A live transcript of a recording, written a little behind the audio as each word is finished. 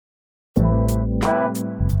Alrighty.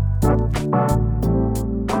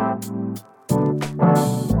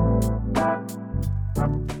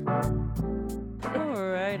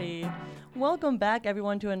 Welcome back,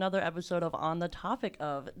 everyone, to another episode of On the Topic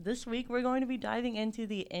of. This week, we're going to be diving into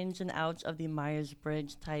the ins and outs of the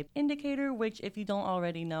Myers-Briggs Type Indicator, which, if you don't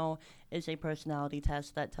already know, is a personality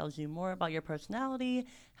test that tells you more about your personality,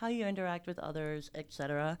 how you interact with others,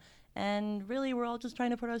 etc. And really, we're all just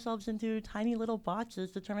trying to put ourselves into tiny little boxes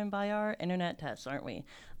determined by our internet tests, aren't we?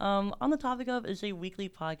 On the Topic of is a weekly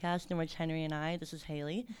podcast in which Henry and I, this is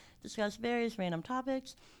Haley, discuss various random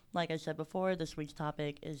topics. Like I said before, this week's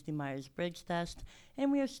topic is the Myers-Briggs test,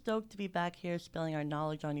 and we are stoked to be back here spilling our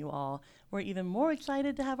knowledge on you all. We're even more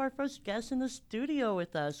excited to have our first guest in the studio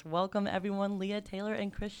with us. Welcome, everyone, Leah Taylor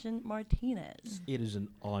and Christian Martinez. It is an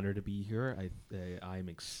honor to be here. I'm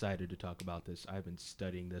excited to talk about this. I've been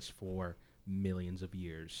studying this for millions of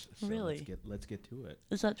years. So Really? Let's get to it.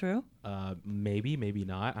 Is that true? Maybe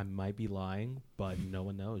not. I might be lying, but no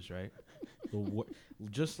one knows, right?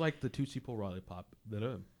 Just like the Tootsie Pole lollipop,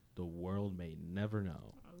 the world may never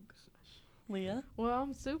know. Leah? Well,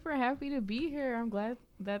 I'm super happy to be here. I'm glad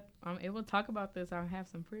that I'm able to talk about this. I have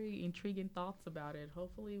some pretty intriguing thoughts about it.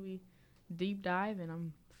 Hopefully we deep dive, and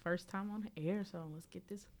I'm first time on air, so let's get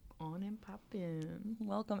this on and poppin'.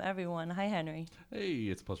 Welcome, everyone. Hi, Henry. Hey,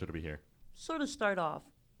 it's a pleasure to be here. So to start off,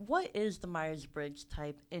 what is the Myers-Briggs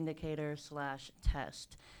Type Indicator /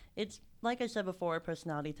 test? It's, like I said before, a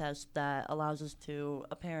personality test that allows us to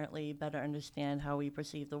apparently better understand how we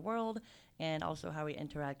perceive the world and also how we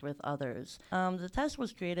interact with others. The test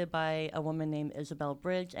was created by a woman named Isabel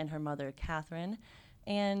Briggs and her mother, Catherine.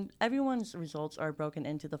 And everyone's results are broken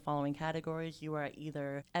into the following categories. You are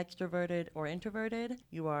either extroverted or introverted.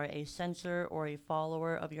 You are a sensor or a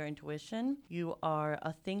follower of your intuition. You are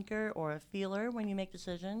a thinker or a feeler when you make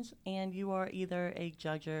decisions. And you are either a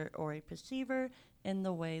judger or a perceiver in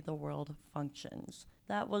the way the world functions.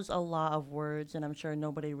 That was a lot of words, and I'm sure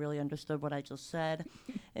nobody really understood what I just said.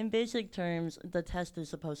 In basic terms, the test is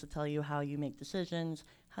supposed to tell you how you make decisions,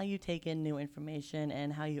 how you take in new information,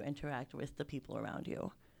 and how you interact with the people around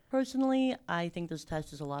you. Personally, I think this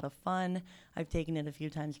test is a lot of fun. I've taken it a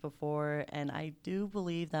few times before, and I do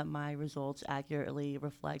believe that my results accurately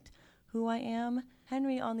reflect who I am.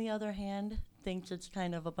 Henry, on the other hand, thinks it's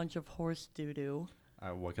kind of a bunch of horse doo-doo.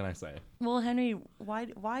 What can I say? Well, Henry,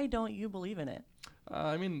 why don't you believe in it?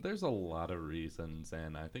 There's a lot of reasons,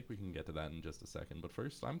 and I think we can get to that in just a second. But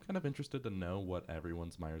first, I'm kind of interested to know what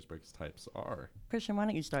everyone's Myers-Briggs types are. Christian, why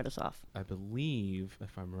don't you start us off? I believe,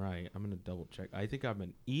 if I'm right, I'm going to double check. I think I'm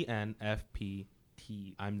an ENFP.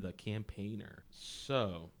 I'm the campaigner.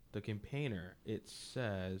 So, the campaigner, it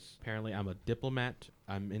says, apparently I'm a diplomat.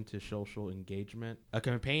 I'm into social engagement. A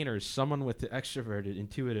campaigner is someone with the extroverted,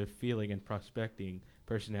 intuitive feeling and prospecting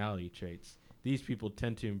personality traits. These people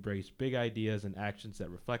tend to embrace big ideas and actions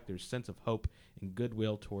that reflect their sense of hope and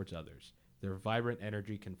goodwill towards others. Their vibrant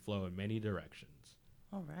energy can flow in many directions.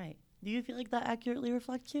 All right. Do you feel like that accurately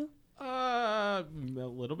reflects you? A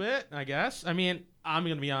little bit, I guess. I mean, I'm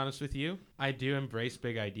going to be honest with you. I do embrace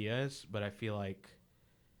big ideas, but I feel like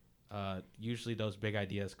usually those big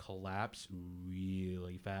ideas collapse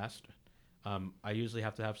really fast. I usually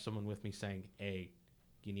have to have someone with me saying, hey,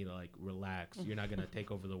 you need to relax. You're not going to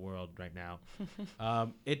take over the world right now.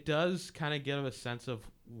 It does kind of give a sense of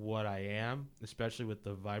what I am, especially with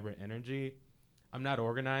the vibrant energy. I'm not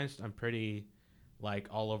organized. I'm pretty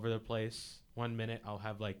all over the place. 1 minute I'll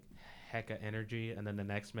have hecka energy, and then the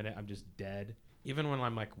next minute I'm just dead. Even when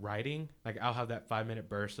I'm writing, I'll have that 5-minute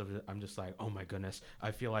burst of I'm just oh my goodness,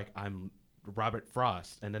 I feel like I'm Robert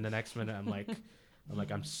Frost, and then the next minute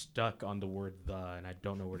I'm stuck on the word the, and I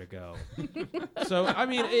don't know where to go. So I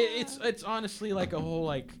mean, it's honestly a whole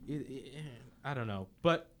I don't know,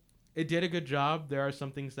 but it did a good job. There are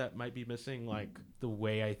some things that might be missing, the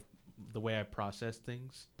way I process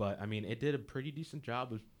things, but I mean, it did a pretty decent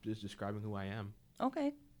job of just describing who I am.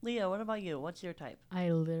 Okay. Leah, what about you? What's your type? I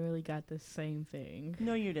literally got the same thing.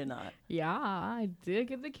 No, you did not. Yeah, I did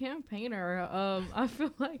get the campaigner. I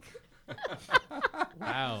feel like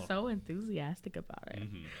Wow. so enthusiastic about it.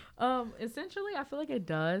 Mm-hmm. Essentially, I feel like it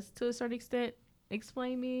does to a certain extent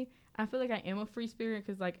explain me. I feel like I am a free spirit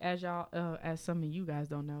because, as y'all, as some of you guys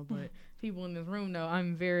don't know, but people in this room know,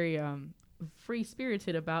 I'm very free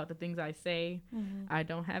spirited about the things I say. Mm-hmm. I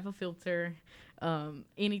don't have a filter.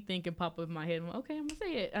 Anything can pop up in my head. Okay, I'm gonna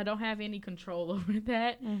say it. I don't have any control over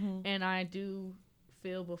that, and I do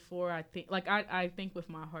feel before I think. I think with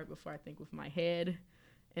my heart before I think with my head.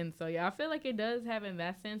 And so, yeah, I feel like it does have in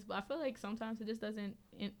that sense, but I feel like sometimes it just doesn't,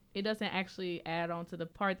 it doesn't actually add on to the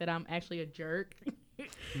part that I'm actually a jerk.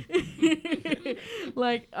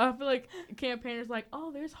 Like, I feel like campaigners like,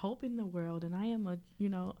 oh, there's hope in the world, and I am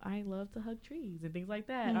I love to hug trees and things like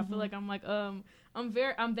that. I feel like I'm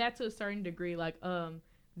that to a certain degree. Like,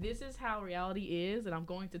 this is how reality is, and I'm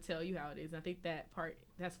going to tell you how it is. And I think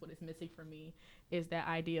that's what is missing for me, is that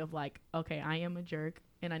idea of like, okay, I am a jerk,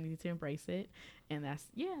 and I need to embrace it, and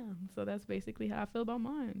so that's basically how I feel about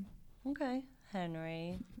mine. Okay,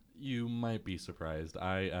 Henry. You might be surprised.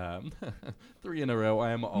 I 3 in a row.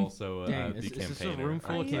 I am also Dang, the is this a campaigner. room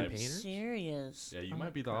full of Are you campaigners? serious? Yeah, you Oh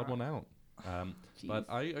might be the odd God. one out. But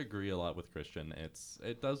Jeez. I agree a lot with Christian.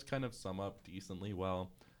 It does kind of sum up decently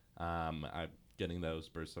well. I'm getting those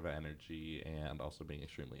bursts of energy and also being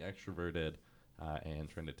extremely extroverted and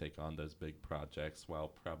trying to take on those big projects while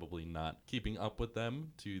probably not keeping up with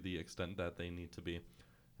them to the extent that they need to be.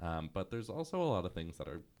 But there's also a lot of things that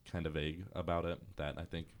are kind of vague about it that I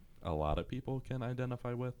think a lot of people can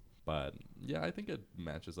identify with. But yeah, I think it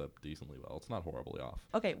matches up decently well. It's not horribly off.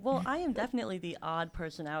 Okay, well, I am definitely the odd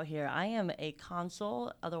person out here. I am a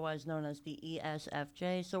consul, otherwise known as the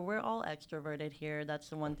ESFJ, so we're all extroverted here. That's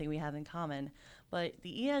the one thing we have in common. But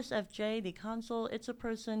the ESFJ, the consul, it's a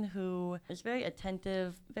person who is very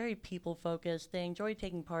attentive, very people-focused. They enjoy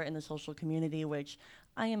taking part in the social community, which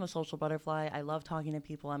I am a social butterfly. I love talking to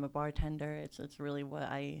people. I'm a bartender. It's really what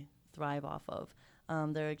I thrive off of.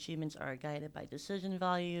 Their achievements are guided by decision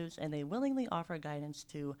values, and they willingly offer guidance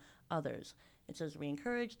to others. It says, we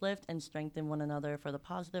encourage, lift, and strengthen one another, for the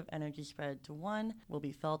positive energy spread to one will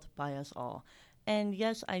be felt by us all. And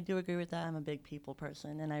yes, I do agree with that. I'm a big people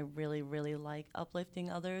person, and I really, really like uplifting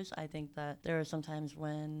others. I think that there are some times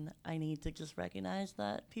when I need to just recognize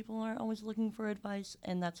that people aren't always looking for advice,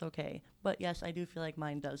 and that's okay. But yes, I do feel like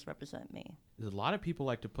mine does represent me. A lot of people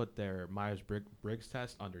like to put their Myers-Briggs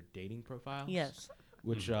test on their dating profiles. Yes.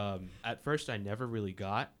 Which at first I never really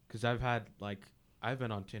got, because I've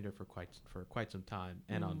been on Tinder for quite some time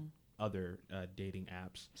and on other dating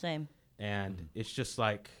apps, Same. and it's just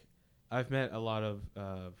like I've met a lot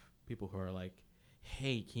of people who are like,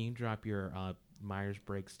 hey, can you drop your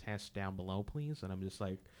Myers-Briggs test down below, please? And I'm just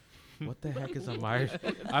like, what the heck is a Myers?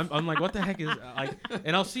 I'm like, what the heck is like?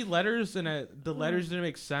 And I'll see letters, and the letters didn't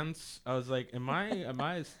make sense. I was like, am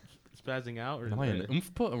I spazzing out, or Am I an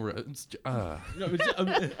oomphpa? no,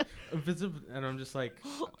 it's and I'm just like,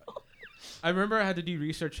 I remember I had to do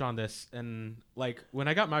research on this, and like when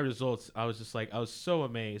I got my results, I was just like, I was so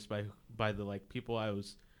amazed by the like people I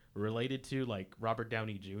was related to, like Robert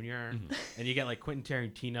Downey Jr. And you get like Quentin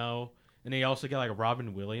Tarantino, and they also get like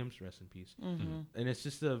Robin Williams, rest in peace. And it's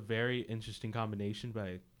just a very interesting combination.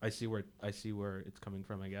 But I see where it's coming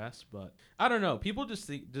from, I guess. But I don't know. People just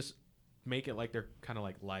make it like they're kind of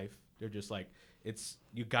like life. They're just like,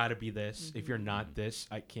 you gotta be this. If you're not this,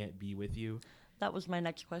 I can't be with you. That was my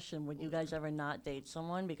next question. Would you guys ever not date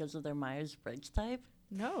someone because of their Myers-Briggs type?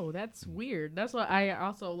 No, that's weird. That's what I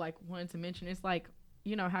also like wanted to mention. It's like,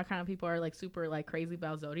 you know how kind of people are like super like crazy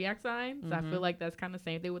about zodiac signs. I feel like that's kind of the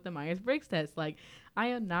same thing with the Myers-Briggs test. Like, I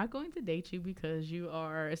am not going to date you because you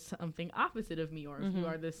are something opposite of me, or if you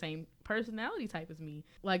are the same personality type as me.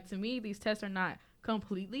 Like, to me, these tests are not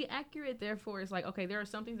completely accurate. Therefore, it's like, okay, there are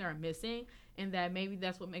some things that are missing, and that maybe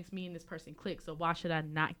that's what makes me and this person click. So why should I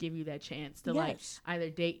not give you that chance to like either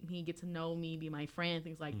date me, get to know me, be my friend,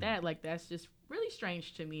 things like that? Like, that's just really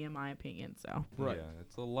strange to me, in my opinion. So Right. Yeah,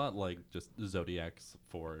 it's a lot like just zodiacs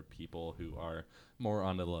for people who are more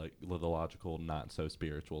on the like the logical, not so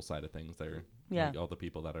spiritual side of things. They're like, all the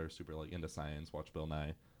people that are super like into science, watch Bill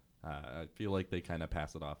Nye. I feel like they kind of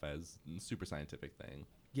pass it off as a super scientific thing.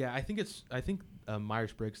 Yeah, I think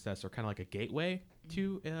Myers-Briggs tests are kind of like a gateway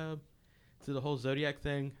to the whole zodiac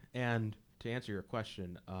thing. And to answer your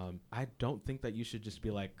question, I don't think that you should just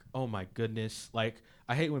be like, oh my goodness. Like,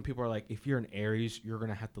 I hate when people are like, if you're an Aries, you're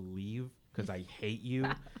gonna have to leave because I hate you.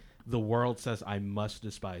 The world says I must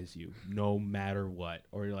despise you no matter what.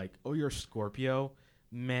 Or you're like, oh, you're a Scorpio,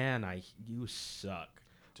 man, you suck.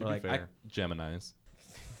 To Or be like, fair, Geminis.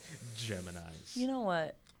 Geminis. You know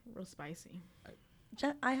what? real spicy.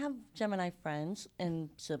 I have Gemini friends and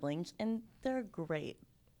siblings, and they're great.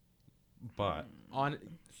 But On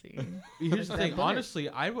See, here's the thing. But- Honestly,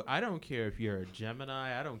 I don't care if you're a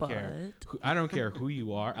Gemini. I don't care. But I don't care who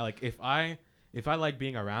you are. Like if I like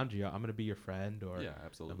being around you, I'm gonna be your friend, or yeah, I'm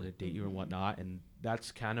absolutely. gonna date you and whatnot. And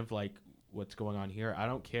that's kind of like what's going on here. I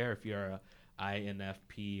don't care if you're a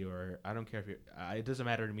INFP, or I don't care if you're. It doesn't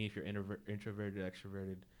matter to me if you're introverted,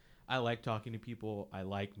 extroverted. I like talking to people. I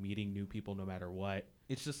like meeting new people, no matter what.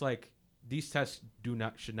 It's just like these tests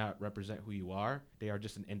should not represent who you are. They are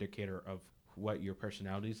just an indicator of what your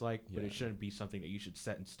personality is like, but Yeah. it shouldn't be something that you should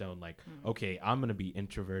set in stone. Like, okay, I'm gonna be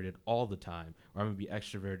introverted all the time, or I'm gonna be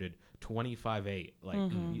extroverted 25/8.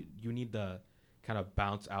 Like, you need to kind of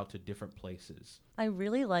bounce out to different places. I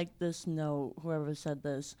really like this note, whoever said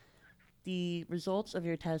this. The results of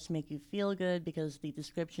your test make you feel good because the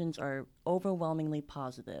descriptions are overwhelmingly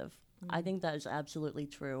positive. I think that is absolutely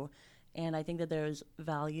true. And I think that there's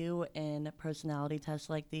value in personality tests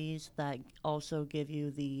like these that also give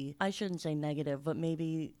you the, I shouldn't say negative, but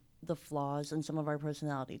maybe the flaws in some of our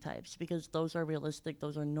personality types, because those are realistic,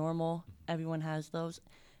 those are normal, everyone has those.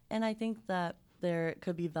 And I think that there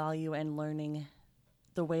could be value in learning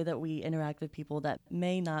the way that we interact with people that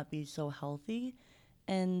may not be so healthy.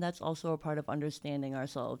 And that's also a part of understanding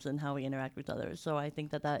ourselves and how we interact with others. So I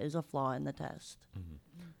think that that is a flaw in the test.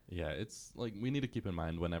 Yeah, it's like we need to keep in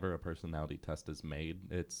mind whenever a personality test is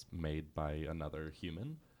made, it's made by another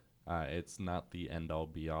human. It's not the end all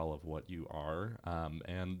be all of what you are.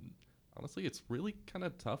 And honestly, it's really kind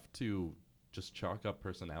of tough to just chalk up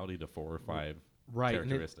personality to 4 or 5 Right, and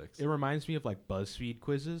characteristics. it reminds me of like BuzzFeed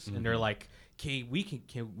quizzes, and they're like, "Okay, we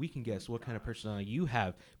can guess what kind of personality you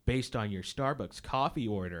have based on your Starbucks coffee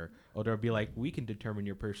order," or they'll be like, "We can determine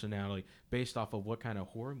your personality based off of what kind of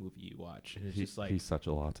horror movie you watch." And it's just like, he's such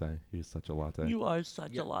a latte. He's such a latte. You are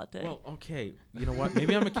such a latte. well, okay, you know what?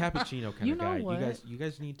 Maybe I'm a cappuccino kind You of know guy. what? You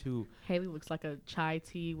guys need to. Haley looks like a chai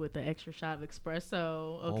tea with an extra shot of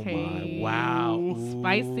espresso. Oh my, Okay. wow. Ooh,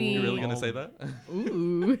 spicy. You really gonna Oh. say that?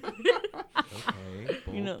 Ooh. Okay,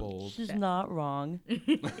 bold, you know, bold. she's not wrong.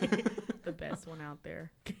 The best one out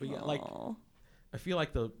there. But yeah, like Aw. I feel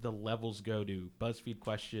like the levels go to BuzzFeed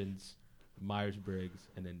questions, Myers-Briggs,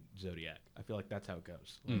 and then Zodiac. I feel like that's how it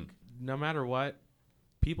goes. Like, no matter what,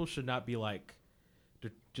 people should not be like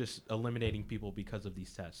just eliminating people because of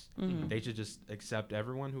these tests. They should just accept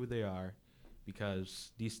everyone who they are,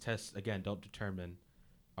 because these tests, again, don't determine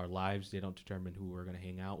our lives. They don't determine who we're going to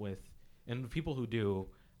hang out with. And the people who do,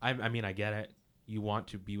 I mean, I get it. You want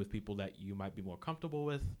to be with people that you might be more comfortable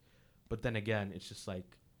with. But then again, it's just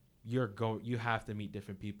like you have to meet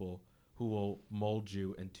different people who will mold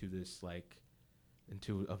you into this, like,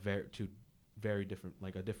 into a very different,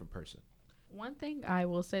 like a different person. One thing I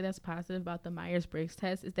will say that's positive about the Myers-Briggs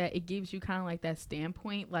test is that it gives you kind of like that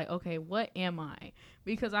standpoint, like, okay, what am I?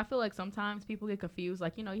 Because I feel like sometimes people get confused,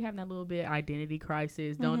 like, you know, you have that little bit of identity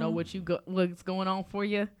crisis, don't know what's going on for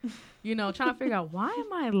you, you know, trying to figure out, why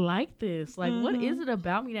am I like this? Like, what is it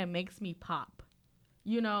about me that makes me pop?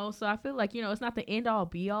 You know, so I feel like, you know, it's not the end all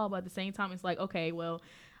be all, but at the same time, it's like, okay, well,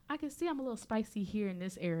 I can see I'm a little spicy here in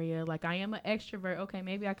this area. Like, I am an extrovert. Okay,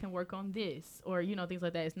 maybe I can work on this, or, you know, things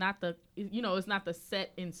like that. It's not the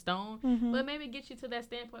set in stone, but maybe it gets you to that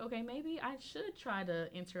standpoint. Okay, maybe I should try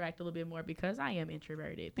to interact a little bit more because I am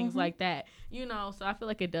introverted. Things like that, you know. So I feel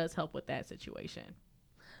like it does help with that situation.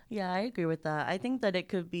 Yeah, I agree with that. I think that it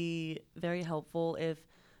could be very helpful if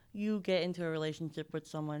you get into a relationship with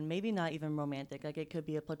someone, maybe not even romantic. Like, it could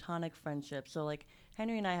be a platonic friendship. So, like,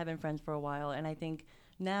 Henry and I have been friends for a while, and I think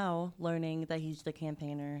now learning that he's the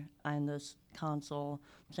campaigner, I'm this consul,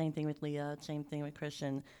 same thing with Leah, same thing with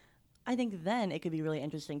Christian, I think then it could be really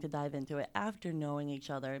interesting to dive into it after knowing each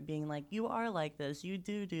other, being like, you are like this, you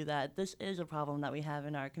do that, this is a problem that we have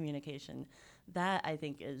in our communication. That, I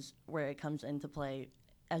think, is where it comes into play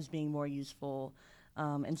as being more useful.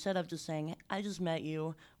 Instead of just saying, I just met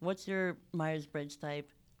you, what's your Myers-Briggs type?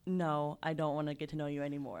 No, I don't want to get to know you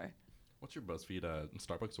anymore. What's your BuzzFeed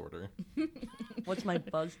Starbucks order? What's my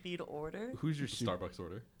BuzzFeed order? Who's your Starbucks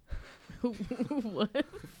order. What?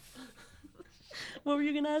 What were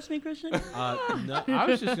you going to ask me, Christian? No, I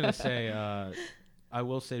was just gonna say, I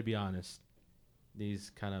will say, to be honest,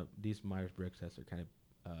 these Myers-Briggs tests are kind of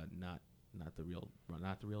not the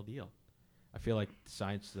real deal. I feel like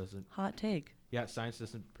science doesn't. Hot take. Yeah, science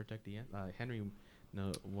doesn't protect the end. Henry,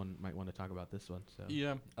 one might want to talk about this one. So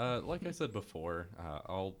Yeah, like I said before,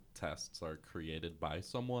 all tests are created by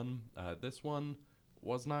someone. This one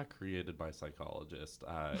was not created by psychologists.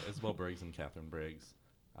 Isabel Briggs and Catherine Briggs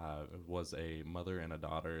was a mother and a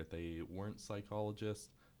daughter. They weren't psychologists,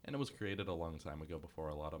 and it was created a long time ago before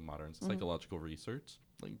a lot of modern psychological research.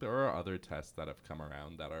 Like, there are other tests that have come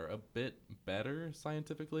around that are a bit better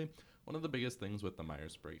scientifically. One of the biggest things with the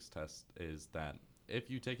Myers-Briggs test is that if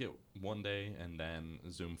you take it one day and then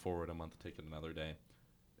zoom forward a month, take it another day,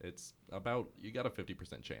 it's about, you got a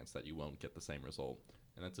 50% chance that you won't get the same result.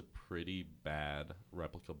 And that's a pretty bad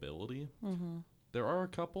replicability. There are a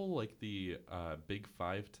couple, like the Big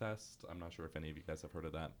Five test. I'm not sure if any of you guys have heard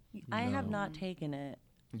of that. I have No. not taken it.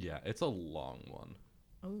 Yeah, it's a long one.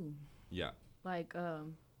 Oh, Yeah. like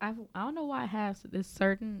I don't know why I have this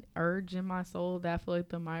certain urge in my soul that I feel like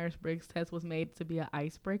the Myers-Briggs test was made to be an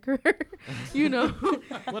icebreaker. You know,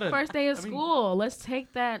 What a- first day of I mean- school, let's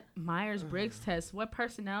take that Myers-Briggs test. What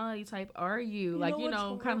personality type are you? Like, you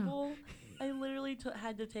know, what's kind of. horrible? I literally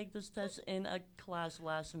had to take this test in a class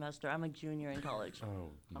last semester. I'm a junior in college. Oh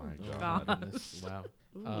my God. god. Wow.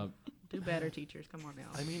 Ooh, do better, teachers. Come on now.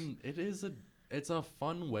 I mean, it's a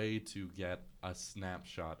fun way to get a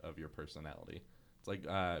snapshot of your personality. It's like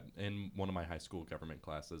in one of my high school government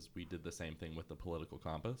classes, we did the same thing with the political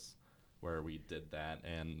compass, where we did that,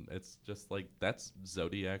 and it's just like that's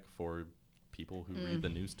Zodiac for people who read the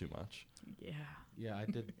news too much. Yeah. Yeah, I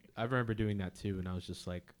did. I remember doing that too, and I was just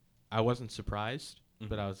like, I wasn't surprised,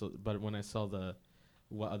 but but when I saw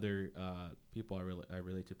what other people I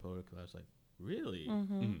relate to politically, I was like, really?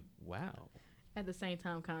 Wow. At the same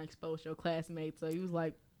time, kind of exposed your classmates. So he was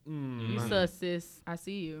like, Mm. you sus, sis. I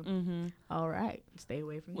see you. Mm-hmm. All right. Stay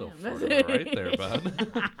away from Little them. further right there,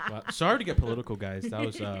 bud. Well, sorry to get political, guys. That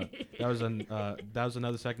was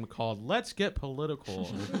another segment called "Let's Get Political."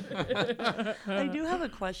 I do have a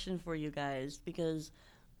question for you guys because,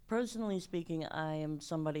 personally speaking, I am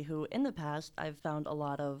somebody who, in the past, I've found a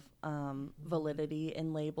lot of validity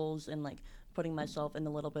in labels and like putting myself in a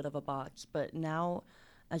little bit of a box. But now,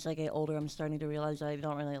 as I get older, I'm starting to realize that I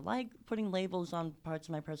don't really like putting labels on parts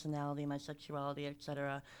of my personality, my sexuality,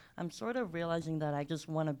 etc. I'm sort of realizing that I just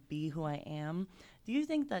want to be who I am. Do you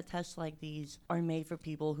think that tests like these are made for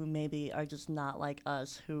people who maybe are just not like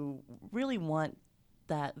us, who really want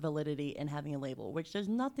that validity in having a label, which there's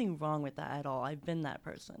nothing wrong with that at all. I've been that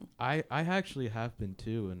person. I actually have been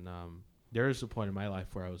too, and there was a point in my life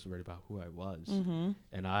where I was worried about who I was,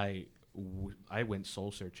 and I went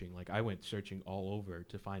soul searching. Like I went searching all over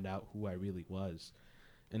to find out who I really was,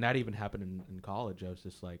 and that even happened in college. I was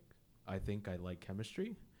just like, I think I like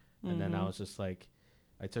chemistry, and then I was just like,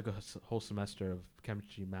 I took a whole semester of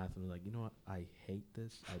chemistry, math, and was like, you know what? I hate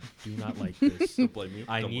this. I do not like this. Don't blame you.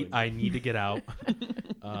 I need to get out.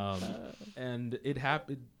 And it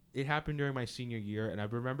happened. It happened during my senior year, and I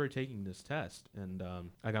remember taking this test, and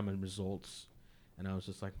I got my results, and I was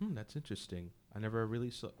just like, that's interesting. I never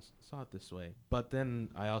really saw it this way. But then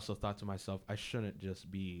I also thought to myself, I shouldn't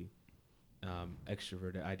just be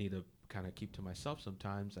extroverted. I need to kind of keep to myself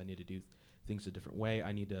sometimes. I need to do things a different way.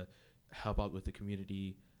 I need to help out with the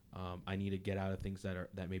community. I need to get out of things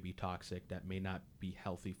that may be toxic, that may not be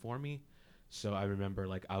healthy for me. So I remember,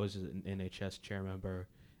 like, I was an NHS chair member,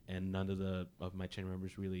 and none of my chair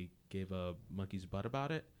members really gave a monkey's butt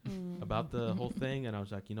about it, about the whole thing. And I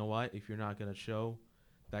was like, you know what? If you're not gonna show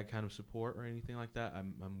that kind of support or anything like that,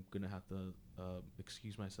 I'm gonna have to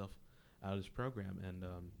excuse myself out of this program. And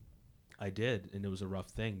I did, and it was a rough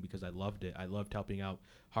thing because I loved it. I loved helping out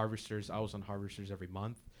harvesters. I was on harvesters every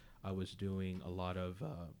month. I was doing a lot of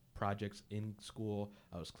projects in school.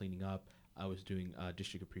 I was cleaning up. I was doing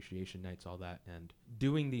district appreciation nights, all that, and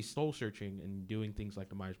doing these soul searching and doing things like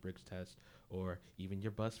the Myers-Briggs test or even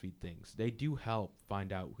your BuzzFeed things. They do help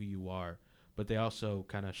find out who you are, but they also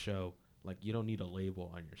kind of show, like, you don't need a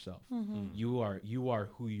label on yourself. You are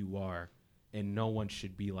who you are, and no one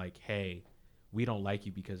should be like, hey, we don't like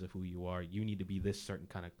you because of who you are. You need to be this certain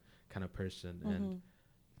kind of person. And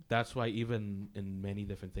that's why even in many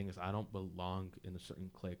different things, I don't belong in a certain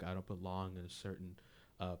clique. I don't belong in a certain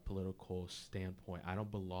political standpoint. I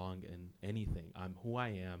don't belong in anything. I'm who I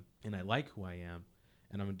am, and I like who I am,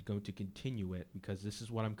 and I'm going to continue it because this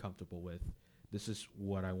is what I'm comfortable with. This is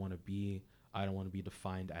what I want to be. I don't want to be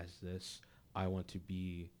defined as this. I want to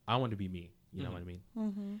be me. You know what I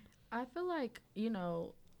mean? I feel like,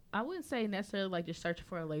 I wouldn't say necessarily like just searching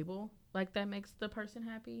for a label like that makes the person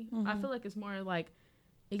happy. I feel like it's more like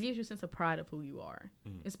it gives you a sense of pride of who you are,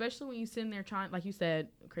 especially when you're sitting there trying, like you said,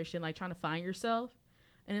 Christian, like trying to find yourself.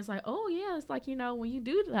 And it's like, oh, yeah, it's like, when you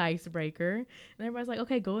do the icebreaker, and everybody's like,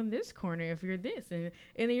 okay, go in this corner if you're this. And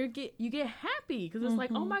then you get happy because it's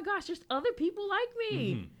like, oh, my gosh, there's other people like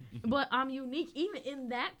me. But I'm unique. Even in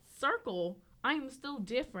that circle, I am still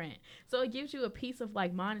different. So it gives you a peace of,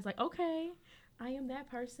 like, mind. It's like, okay, I am that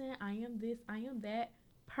person. I am this. I am that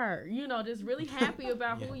just really happy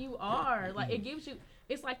about who you are. Like, it gives you...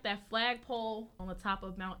 It's like that flagpole on the top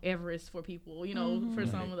of Mount Everest for people, for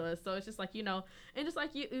some of us. So it's just like, and just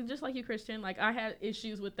like you, Christian, like I had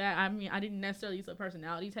issues with that. I mean, I didn't necessarily use a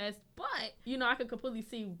personality test, but, I could completely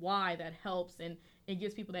see why that helps and it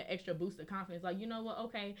gives people that extra boost of confidence. Like, you know what?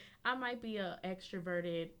 Okay, I might be a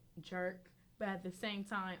extroverted jerk, but at the same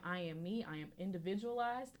time, I am me. I am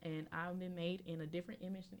individualized, and I've been made in a different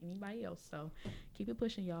image than anybody else. So keep it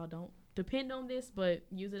pushing, y'all. Don't depend on this, but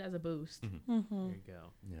use it as a boost. There you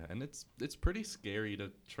go. Yeah, and it's pretty scary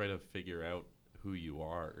to try to figure out who you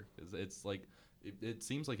are. It's like it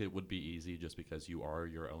seems like it would be easy just because you are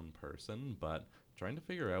your own person, but trying to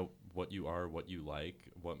figure out what you are, what you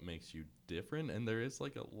like, what makes you different, and there is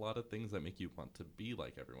like a lot of things that make you want to be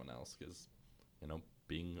like everyone else, because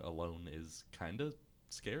being alone is kind of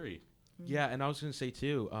scary. Yeah, and I was gonna say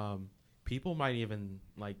too, people might even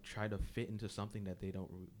like try to fit into something that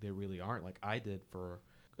they really aren't. Like I did for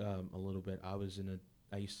a little bit.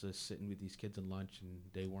 I used to sit in with these kids in lunch, and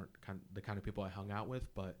they weren't the kind of people I hung out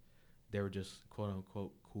with, but they were just quote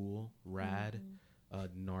unquote cool, rad,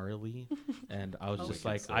 gnarly, and I was just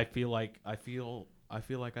like, I feel like I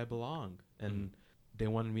belong, and they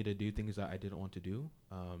wanted me to do things that I didn't want to do.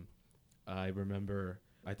 I remember,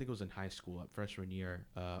 I think it was in high school, freshman year.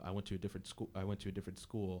 I went to a different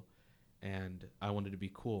school, and I wanted to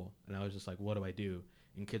be cool, and I was just like, what do I do?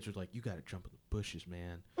 And kids were like, you gotta jump in the bushes,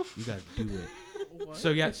 man. You gotta do it. What?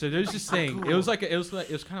 So there's this thing. Cool. It was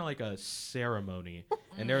kind of like a ceremony,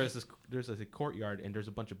 and there's a courtyard, and there's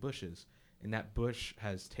a bunch of bushes, and that bush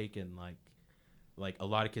has taken like a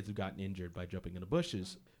lot of kids have gotten injured by jumping in the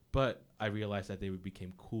bushes. But I realized that they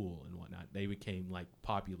became cool and whatnot. They became like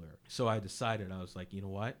popular. So I decided, I was like, you know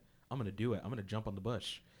what? I'm gonna do it. I'm gonna jump on the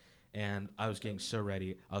bush, and I was getting so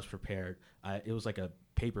ready. I was prepared. It was like a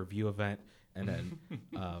pay-per-view event. And then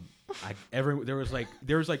there was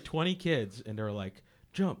like 20 kids, and they were like,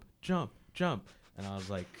 jump, jump, jump. And I was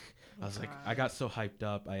like, I got so hyped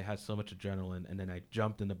up. I had so much adrenaline, and then I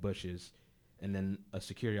jumped in the bushes, and then a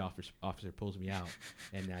security officer pulls me out,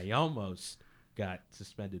 and I almost got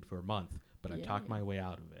suspended for a month, but I talked my way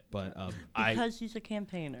out of it. But because he's a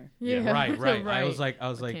campaigner. Yeah, right. Right. I was like,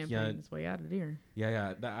 yeah, his way out of there.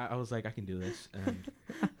 Yeah. I was like, I can do this,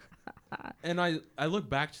 and I look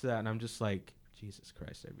back to that, and I'm just like, Jesus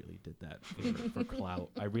Christ, I really did that for clout.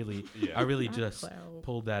 I really just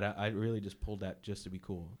pulled that out. I really just pulled that just to be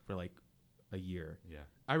cool for like a year. Yeah.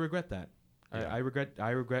 I regret that. Yeah. I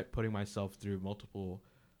regret putting myself through multiple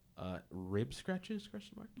rib scratches, ?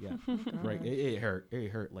 Yeah. Right. It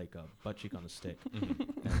hurt like a butt cheek on a stick.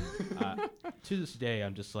 And, to this day,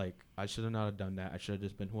 I'm just like, I should have not done that. I should have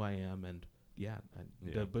just been who I am. And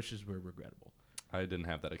the bushes were regrettable. I didn't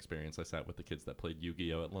have that experience. I sat with the kids that played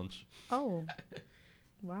Yu-Gi-Oh at lunch. Oh,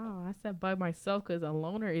 wow. I sat by myself because a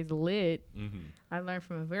loner is lit. Mm-hmm. I learned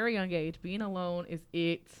from a very young age, being alone is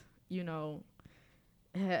it.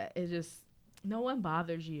 It just, no one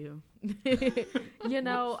bothers you.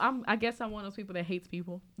 I guess I'm one of those people that hates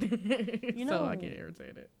people. So I get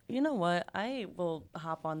irritated. You know what? I will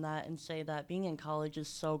hop on that and say that being in college is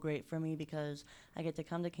so great for me because I get to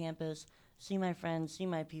come to campus, see my friends, see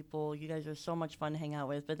my people. You guys are so much fun to hang out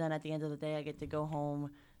with. But then at the end of the day, I get to go home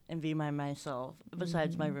and be myself,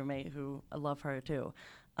 besides my roommate, who I love her too.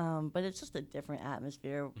 But it's just a different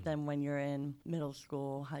atmosphere than when you're in middle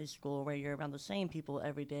school, high school, where you're around the same people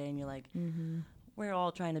every day and you're like, we're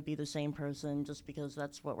all trying to be the same person just because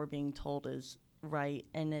that's what we're being told is right.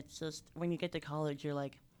 And it's just, when you get to college, you're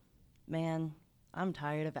like, man, I'm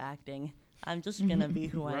tired of acting. I'm just going to be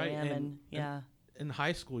who I am. And in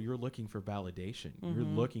high school, you're looking for validation. You're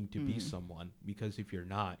looking to be someone, because if you're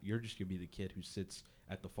not, you're just going to be the kid who sits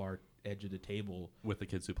at the far edge of the table with the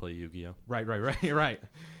kids who play Yu-Gi-Oh. Right.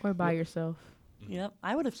 Or by yourself. Yep.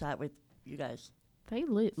 I would have sat with you guys. They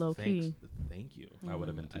lit low key. Thank you. I would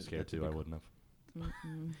have been too scared too. I wouldn't have.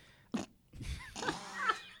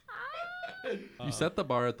 You set the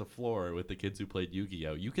bar at the floor with the kids who played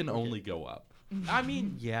Yu-Gi-Oh. You can only go up. I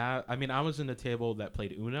mean, I was in the table that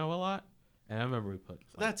played Uno a lot, and I remember we put.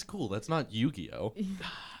 That's cool. That's not Yu-Gi-Oh.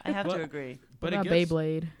 I have to agree. But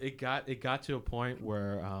Beyblade. It got to a point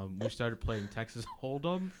where we started playing Texas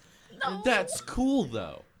Hold'em. No. That's cool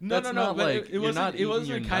though. No. Like, it wasn't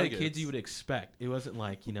the kind of kids you would expect. It wasn't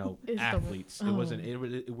like athletes. It wasn't.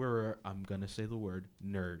 We were. I'm gonna say the word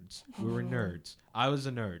nerds. We were nerds. I was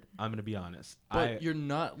a nerd. I'm gonna be honest. But you're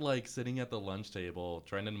not like sitting at the lunch table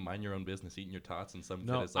trying to mind your own business, eating your tots, and some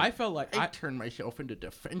kid is like, I felt like I turned myself into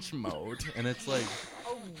defense mode, and it's like,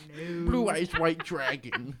 oh no, Blue Eyes White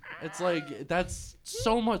Dragon. It's like that's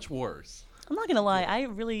so much worse. I'm not gonna lie, I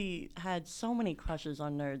really had so many crushes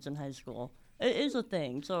on nerds in high school. It is a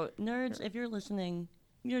thing. So nerds, if you're listening,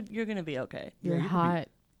 you're gonna be okay. You're hot.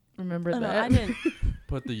 Remember that. No, I didn't.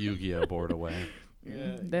 Put the Yu-Gi-Oh board away.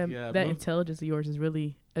 That intelligence of yours is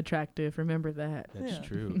really attractive. Remember that. That's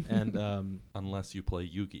true. And unless you play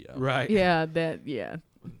Yu-Gi-Oh. Right. Yeah.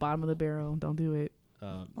 Bottom of the barrel. Don't do it.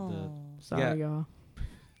 Sorry, y'all.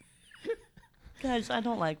 Guys, I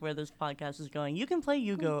don't like where this podcast is going. You can play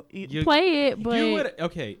Yu-Gi-Oh. You Play it, but do it.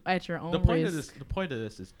 Okay. at your own The point risk. the point of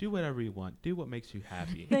this is do whatever you want. Do what makes you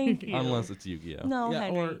happy. Thank you. Unless it's Yu-Gi-Oh. No, Yeah,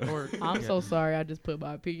 Henry. or I'm yeah. so sorry. I just put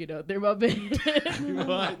my opinion out there. My bad.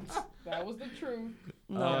 What? That was the truth.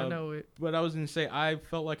 No. I know it. But I was gonna say, I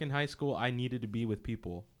felt like in high school I needed to be with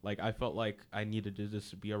people. Like I felt like I needed to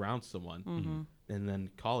just be around someone. Mm-hmm. And then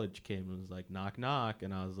college came and was like knock knock,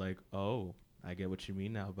 and I was like, oh, I get what you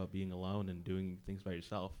mean now about being alone and doing things by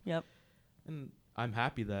yourself. Yep. And I'm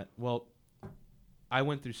happy that. Well, I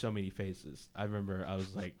went through so many phases. I remember I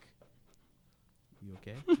was like, "You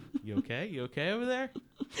okay? You okay? You okay over there?"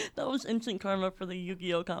 That was instant karma for the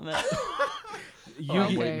Yu-Gi-Oh comment. Oh, I'm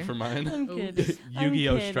Okay. waiting for mine. I'm Oops. kidding. I'm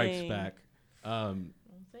Yu-Gi-Oh Strikes kidding. Back. Don't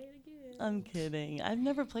say it again. I'm kidding. I've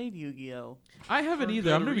never played Yu-Gi-Oh. I haven't For either.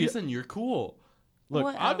 good I'm gonna be reason. You're cool. Look,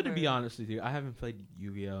 I'm gonna be Whatever. honest with you. I haven't played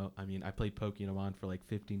Yu-Gi-Oh. I mean, I played Pokemon for like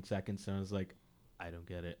 15 seconds, and I was like, I don't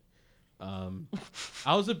get it.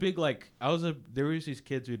 I was a big there was these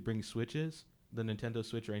kids who'd bring Switches, the Nintendo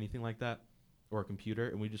Switch or anything like that, or a computer,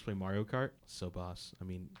 and we just play Mario Kart. So boss, I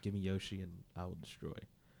mean, give me Yoshi and I will destroy.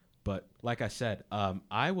 But like I said,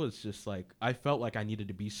 I was just like, I felt like I needed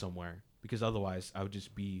to be somewhere because otherwise I would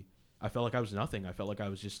just be. I felt like I was nothing. I felt like I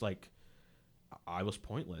was just like, I was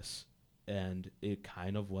pointless. And it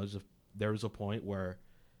kind of was. There was a point where,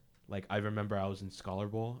 like, I remember I was in Scholar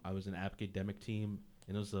Bowl. I was an academic team,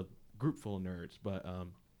 and it was a group full of nerds. But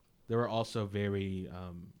they were also very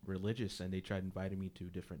religious, and they tried inviting me to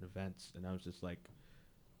different events. And I was just like,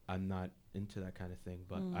 I'm not into that kind of thing.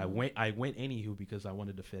 But I went anywho because I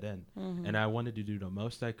wanted to fit in, and I wanted to do the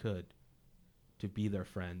most I could to be their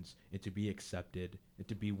friends and to be accepted and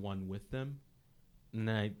to be one with them. And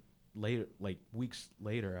then weeks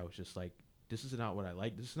later, I was just like, this is not what I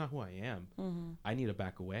like. This is not who I am. I need to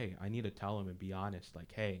back away. I need to tell them and be honest.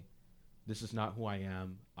 Like, hey, this is not who I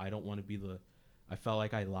am. I don't want to be I felt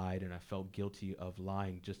like I lied and I felt guilty of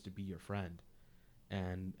lying just to be your friend.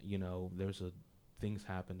 And, things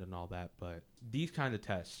happened and all that. But these kind of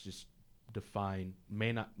tests just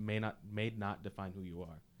may not define who you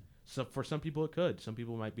are. So for some people it could. Some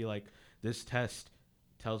people might be like, this test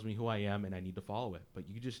tells me who I am and I need to follow it. But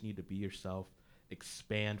you just need to be yourself,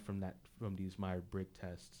 expand from these Myers-Briggs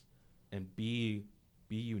tests, and be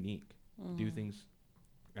unique. Do things,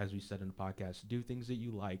 as we said in the podcast, do things that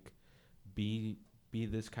you like. Be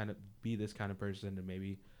this kind of person, and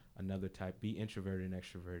maybe another type. Be introverted and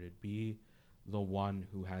extroverted. Be the one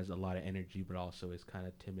who has a lot of energy but also is kind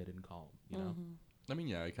of timid and calm, you know? I mean,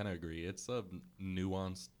 yeah, I kind of agree. It's a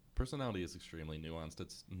nuanced. Personality is extremely nuanced.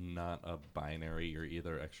 It's not a binary. You're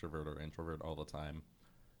either extrovert or introvert all the time.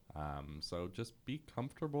 So just be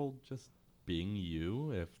comfortable just being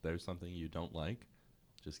you. If there's something you don't like,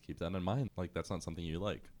 just keep that in mind. Like, that's not something you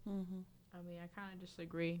like. I mean, I kind of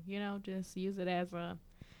disagree. Just use it as a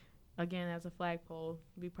flagpole.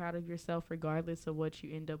 Be proud of yourself regardless of what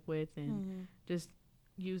you end up with, and just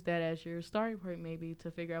use that as your starting point maybe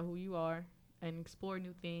to figure out who you are and explore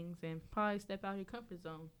new things and probably step out of your comfort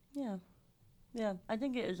zone. Yeah. I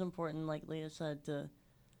think it is important, like Leah said, to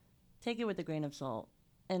take it with a grain of salt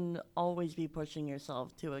and always be pushing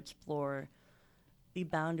yourself to explore the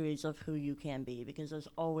boundaries of who you can be, because there's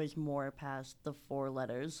always more past the 4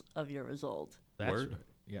 letters of your result. That's Word. right.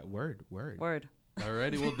 Yeah, word. Word.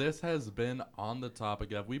 Alrighty, well, this has been on the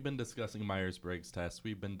topic of, we've been discussing Myers-Briggs tests.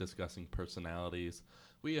 We've been discussing personalities.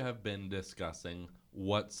 We have been discussing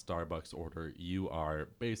what Starbucks order you are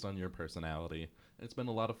based on your personality. It's been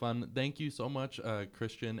a lot of fun. Thank you so much,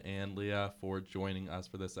 Christian and Leah, for joining us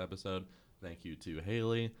for this episode. Thank you to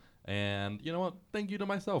Haley. And you know what? Thank you to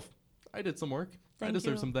myself. I did some work. I Thank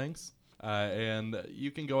deserve you. some thanks. And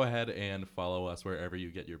you can go ahead and follow us wherever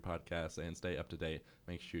you get your podcasts and stay up to date.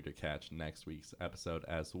 Make sure to catch next week's episode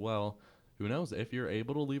as well. Who knows? If you're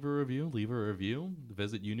able to leave a review,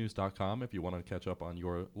 Visit unews.com if you want to catch up on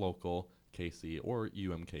your local KC or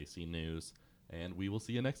UMKC news. And we will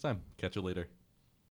see you next time. Catch you later.